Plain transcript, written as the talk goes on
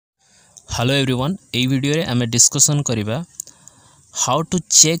Hello everyone ए video रे आमे discussion करिबा how to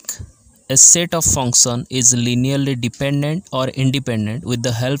check a set of function is linearly dependent or independent with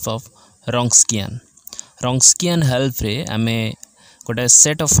the help of Wronksian help रे आमे गोटे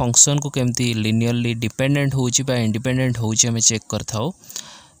set of function को केमती linearly dependent होउची बा independent होउची आमे चेक करथाओ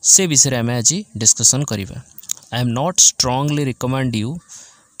से विषय आमे आज डिस्कशन करिबा। I am not strongly recommend you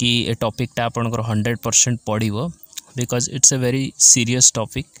कि ए टॉपिक टा आपनकर 100% पढ़िबो because it's a very serious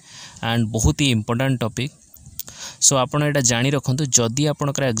topic and बहुत ही इम्पोर्टेंट टॉपिक। सो आपन एटा जानी रखंतु जदि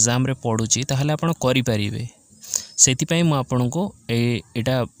आपनकर एग्जाम रे पढुची ताहले आपन करि परिबे सेति पई म आपन को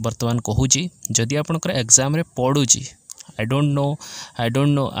एटा वर्तमान कहूची जदि आपनकर एग्जाम रे पढुची आई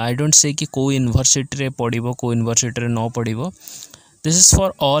डोंट से कि को यूनिवर्सिटी रे पढिबो को यूनिवर्सिटी रे न पढिबो। This is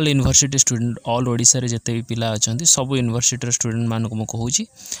for all university student all Odisha रे जते भी पिला अछंती सब यूनिवर्सिटी स्टूडेंट मान को म कहूची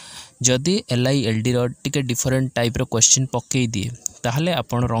जदि एलआई एलडी रो टिके डिफरेंट टाइप रो क्वेश्चन पक्के दिए ताहले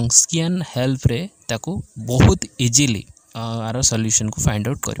आपण रॉन्क्सियन हेल्प रे ताको बहुत इजीली आर सॉल्यूशन को फाइंड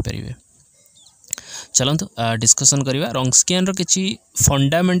आउट कर परिबे। चलंतु डिस्कशन करिवा रॉन्क्सियन रो किछि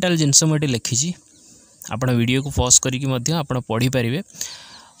फंडामेंटल जिंस मोटी लिखि छी आपण वीडियो को पॉज करी कि मध्य आपण पढी परिबे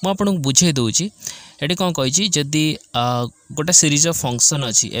म आपण को बुझे दोची। एटी कोन कहि छी जदि गोटा सीरीज ऑफ फंक्शन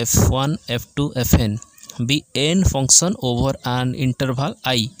अछि f1 f2 fn B n function over an interval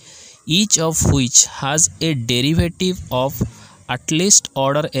i each of which has a derivative of at least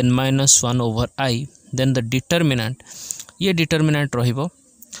order n-1 over I, then the determinant ये determinant रहिबो।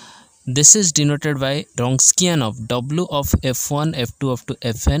 This is denoted by Wronksian of w of f1 f2 up to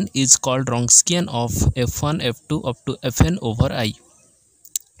fn is called Wronksian of f1 f2 up to fn over I।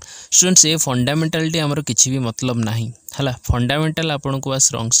 Students ये फंडामेंटालिटी हमरो किछि भी मतलब नाही हला fundamental आपन को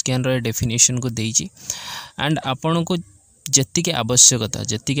बस Wronksian रो डेफिनेशन को देइछि एंड आपन को जेति के आवश्यकता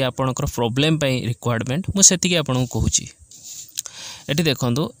जेति के आपनकर प्रॉब्लम पई रिक्वायरमेंट मु सेति के आपन को कहूची। एठी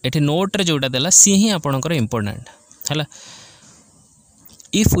देखंतु एठी नोट रे जोटा देला सी ही आपनकर इंपोर्टेंट हला।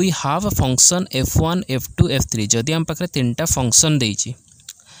 If we have a function f1 f2 f3 जदि हम पाखरे तीनटा function देइछि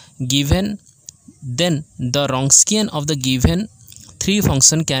given then the Wronksian of the given three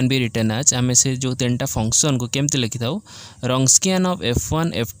function can be written as हमें से जो तीनटा फंक्शन को केमति लिखि दाउ Wronksian of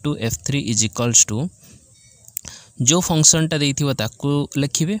f1 f2 f3 is equals to जो फंक्शन टा देइथिबो ताकू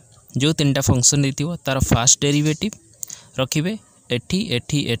लिखिबे जो तीनटा फंक्शन देइथिबो तार फर्स्ट डेरिवेटिव रखिबे एठी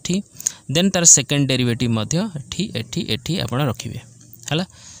एठी एठी देन तार सेकंड डेरिवेटिव मध्य एठी एठी एठी आपण रखिबे हला।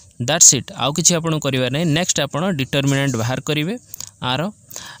 दैट्स इट आउ किछि आपण करिबा नै। नेक्स्ट आपण डिटरमिनेंट बाहर करिवे आर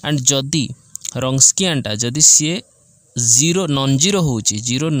एंड जदी Wronksian टा जदी सी 0 नॉन जीरो होउची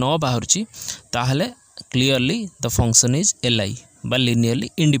 0 न बाहरची ताहले clearly the function is li बा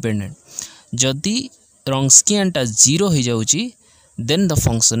लिनियरली इंडिपेंडेंट। जदी Wronksian टा 0 हो जाउची then the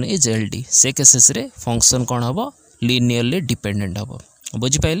function is ld से केसेस रे फंक्शन कोन हबो लिनियरली डिपेंडेंट हबो।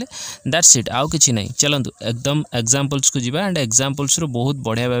 बुझि पाइले दैट्स इट आउ किछि नै। चलंतु एकदम एग्जांपल्स को जिबा एंड एग्जांपल्स रो बहुत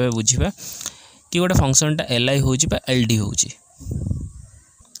बढ़िया भाबे बुझिबा कि गोटे फंक्शन टा li होउची बा ld होउची।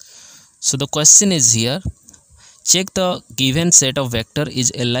 So the question is here check the given set of vector is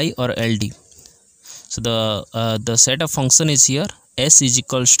li or ld। so the set of function is here s is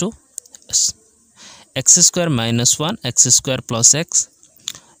equals to x square minus 1 x square plus x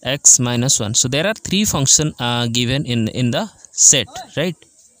x minus 1। so there are three function given in the set, right?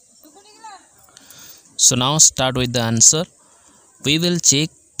 so now start with the answer। we will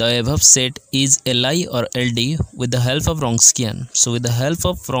check the above set is li or ld with the help of Wronksian। so with the help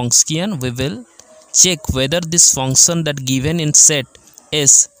of Wronksian we will check whether this function that given in set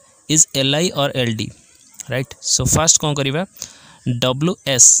s is li or ld, right? so first कौन करिबा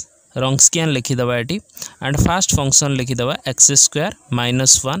ws Wronksian लिखि दबा eighty and first function लिखि दबा x square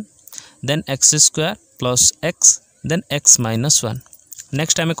minus 1 then x square plus x then x minus 1।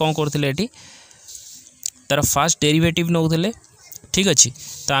 Next आमे कौन करथिले eighty तार फर्स्ट डेरिवेटिव नउथले ठीक अछि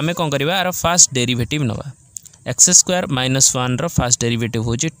तो आमे कौन करिबा आर फर्स्ट डेरिवेटिव नबा x square minus 1 row first derivative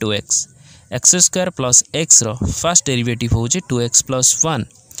होची 2x x square plus x row first derivative होची 2x प्लस 1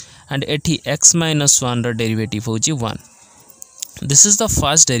 एंड एठी x माइनस 1 रो डेरिवेटिव होची 1। this is the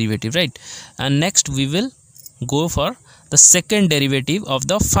first derivative, right? and next we will go for the second derivative of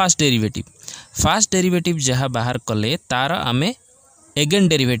the first derivative। first derivative जहा बाहर कले तार आमे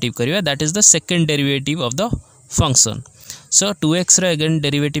again derivative करिवा that is the second derivative of the function। so 2x row again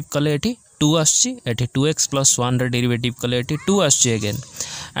derivative कले एठी 2 आछी एठी 2x plus 1 रो derivative कले एठी 2 आछी again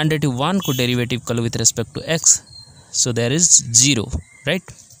and एठी 1 को derivative कले with respect to x so there is 0,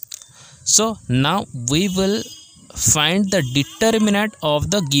 right? so now we will find the determinant of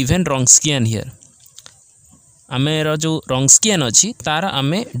the given Wronksian here। Amer जो Wronksian अछि तार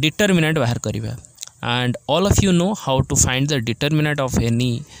आमे determinant बाहर करिबा and all of you know how to find the determinant of any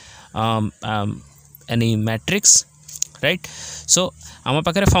any matrix, right? So आम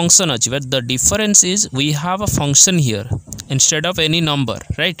पाखे function अच्छी, but the difference is we have a function here instead of any number,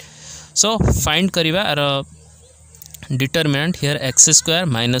 right? So find करिवा are determinant here x square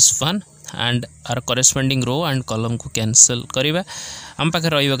minus 1 and our corresponding row and column को cancel करिवा. आम पाखे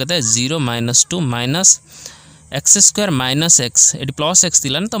रहिबा कते 0 minus 2 minus x square minus x, eighty plus x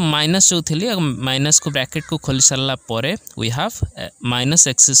थिला तो minus जो थिली minus को bracket को खोली सारला परे we have minus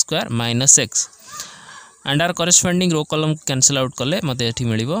x square minus x and our corresponding row column cancel out कले मते एठी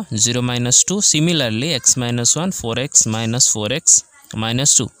मिलिबो 0 minus 2. Similarly x minus 1 4x minus 4x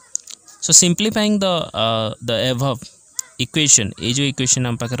minus 2. So simplifying the above equation, ए जो equation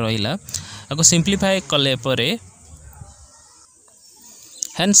हम पाखे रहिला आको simplify कले परे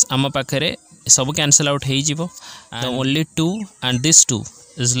hence आम पाखे सब cancel out हो जिवो. The only 2 and this 2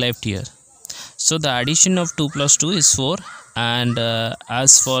 is left here. So the addition of 2 plus 2 is 4. And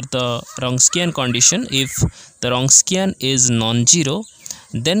as for the Wronksian condition, if the Wronksian is non-zero,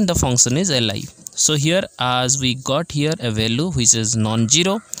 then the function is Li. So here as we got here a value which is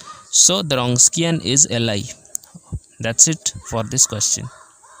non-zero, so the Wronksian is Li. That's it for this question.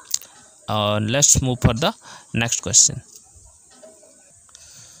 Let's move for the next question.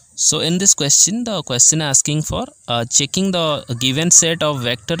 So in this question, the question asking for checking the given set of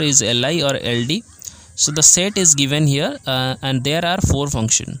vector is Li or Ld. So the set is given here and there are 4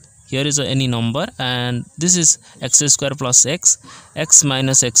 functions. Here is any number and this is x square plus x, x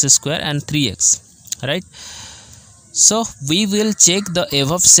minus x square and 3x, right? So we will check the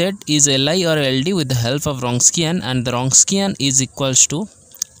above set is Li or Ld with the help of Wronksian, and the Wronksian is equals to,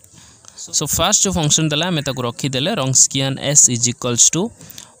 so first जो function दला मैं ताको रखी देले Wronksian s is equals to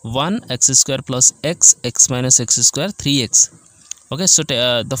 1 x square plus x, x minus x square 3x. Okay, so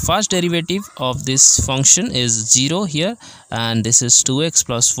the first derivative of this function is 0 here, and this is 2x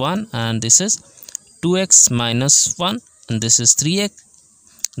plus 1, and this is 2x minus 1, and this is 3x,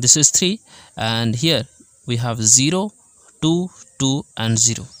 this is 3, and here we have 0, 2, 2 and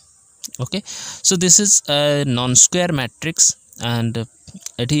 0. Okay, so this is a non-square matrix, and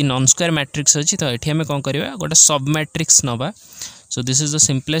एठी non-square matrix अछि तो एठी हमें कोन करबा गोटे सब matrix नबा. So this is the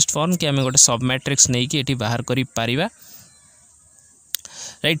simplest form कि हमें गोटे सब मैट्रिक्स नै कि एठी बाहर करि पारिबा,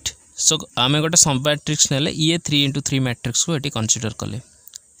 राइट. सो आम गोटे सब मैट्रिक्स नेले ये 3 into 3 मैट्रिक्स को एटी कंसीडर कले.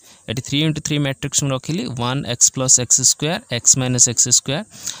 एटी 3 into 3 मैट्रिक्स में रखिली 1 x plus x square, x minus x square.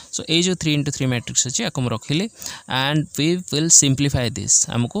 सो ये जो 3 into 3 मैट्रिक्स अछि आको रखिली and we will simplify this.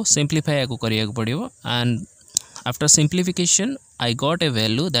 हमको सिंप्लीफाई आको करिया पड़िबो, and after simplification I got a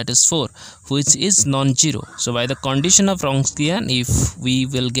value that is 4 which is non-zero. So by the condition of Wronksian, if we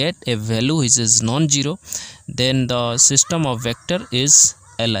will get a value which is non-zero, then the system of vector is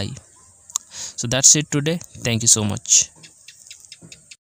Li. So that's it today. Thank you so much.